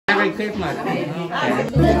Merry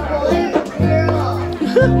Christmas.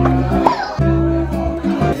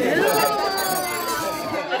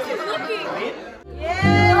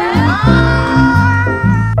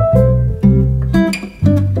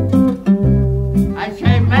 I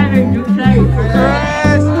say Merry, you say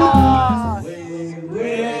Christmas. We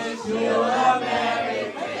wish you a Merry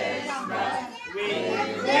Christmas. We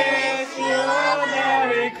wish you a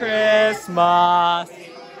Merry Christmas.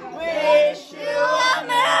 Wish you a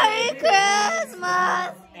Merry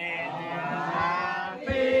Christmas and a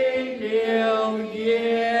Happy New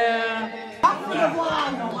Year.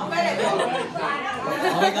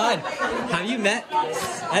 Oh my God! Have you met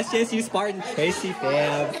SJSU Spartan Tracy,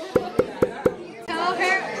 fam? Tell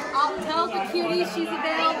her, I'll tell the cutie she's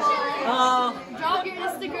available. Oh, Drop your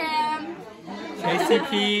Instagram. Tracy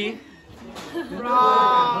P.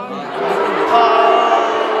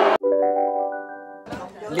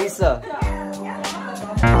 Lisa.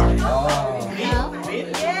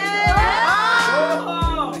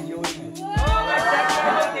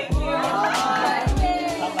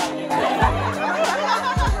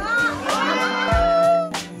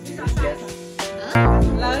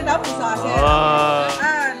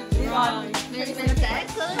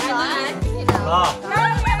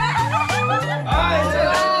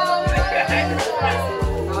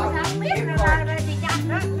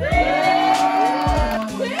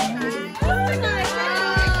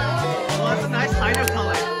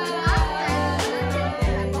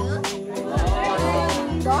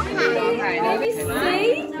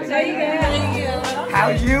 How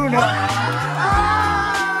you know?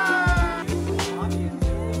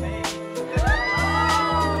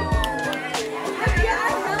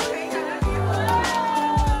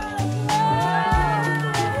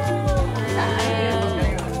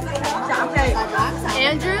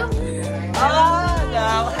 Andrew? Oh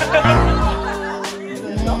no.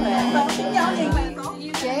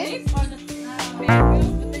 James?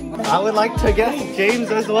 I would like to guess James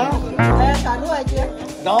as well.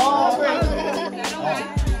 No.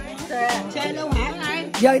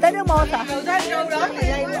 Dời tới nước một à?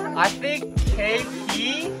 I think KP.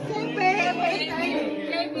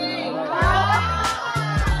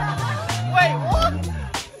 Wait, what?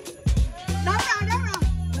 Đúng rồi.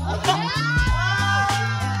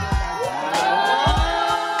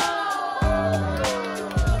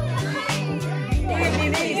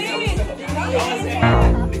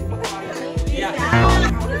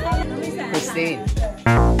 Christine.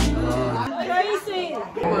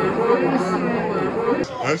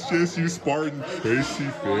 SJSU Spartan Tracy,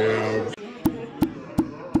 fam.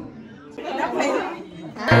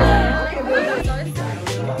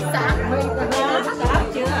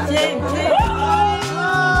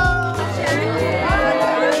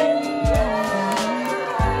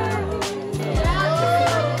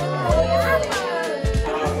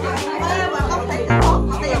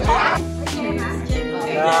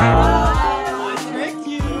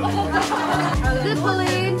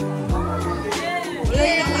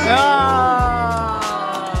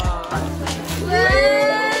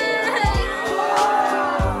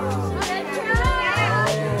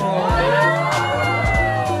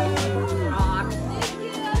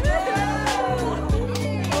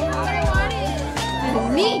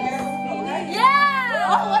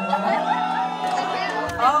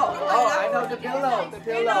 The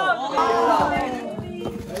pillow.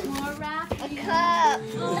 More wrap. A cup.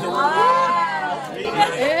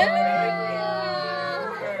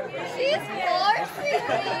 She's forcing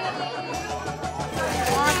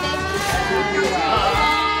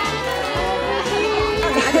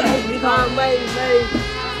me.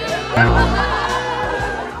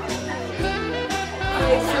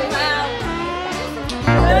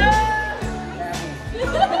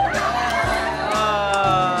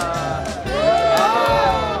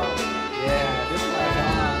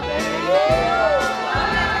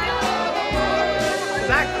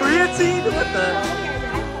 Creatine? What the?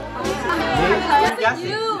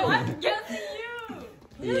 You.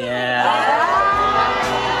 Yeah.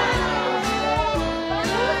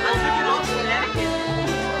 I took it off Connecticut.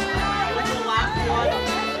 Like the last one.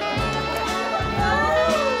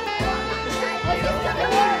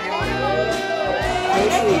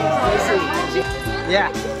 Casey. Yeah.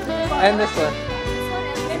 And this one.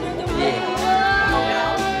 Yeah.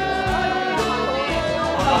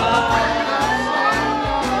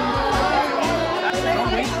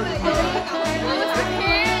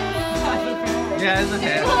 Yeah, it's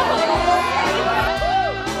okay.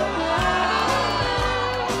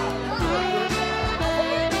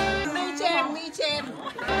 Me jam.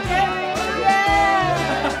 Yeah.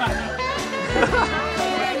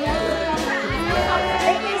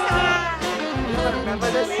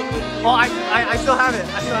 Oh, I still have it.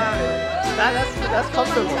 I still have it. That's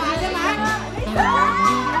comfortable.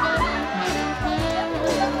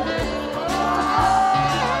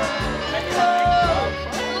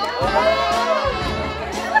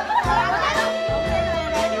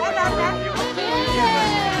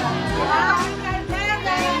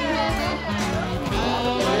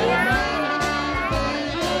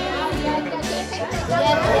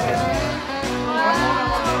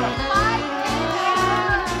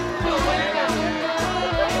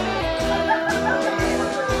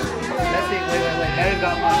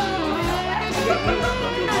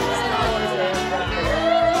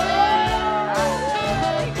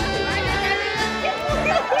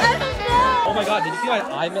 Oh my god, did you see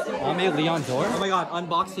my Ame Leon door? Oh my god,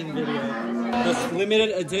 unboxing video. This limited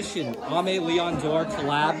edition Ame Leon door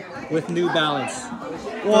collab with New Balance.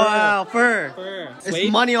 Wow, fur. It's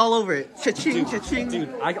Suede? money all over it. Cha-ching, cha-ching.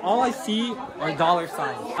 Dude, all I see are dollar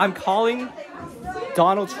signs. I'm calling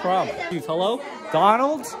Donald Trump. Dude, hello?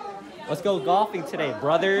 Donald? Let's go golfing today,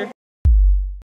 brother.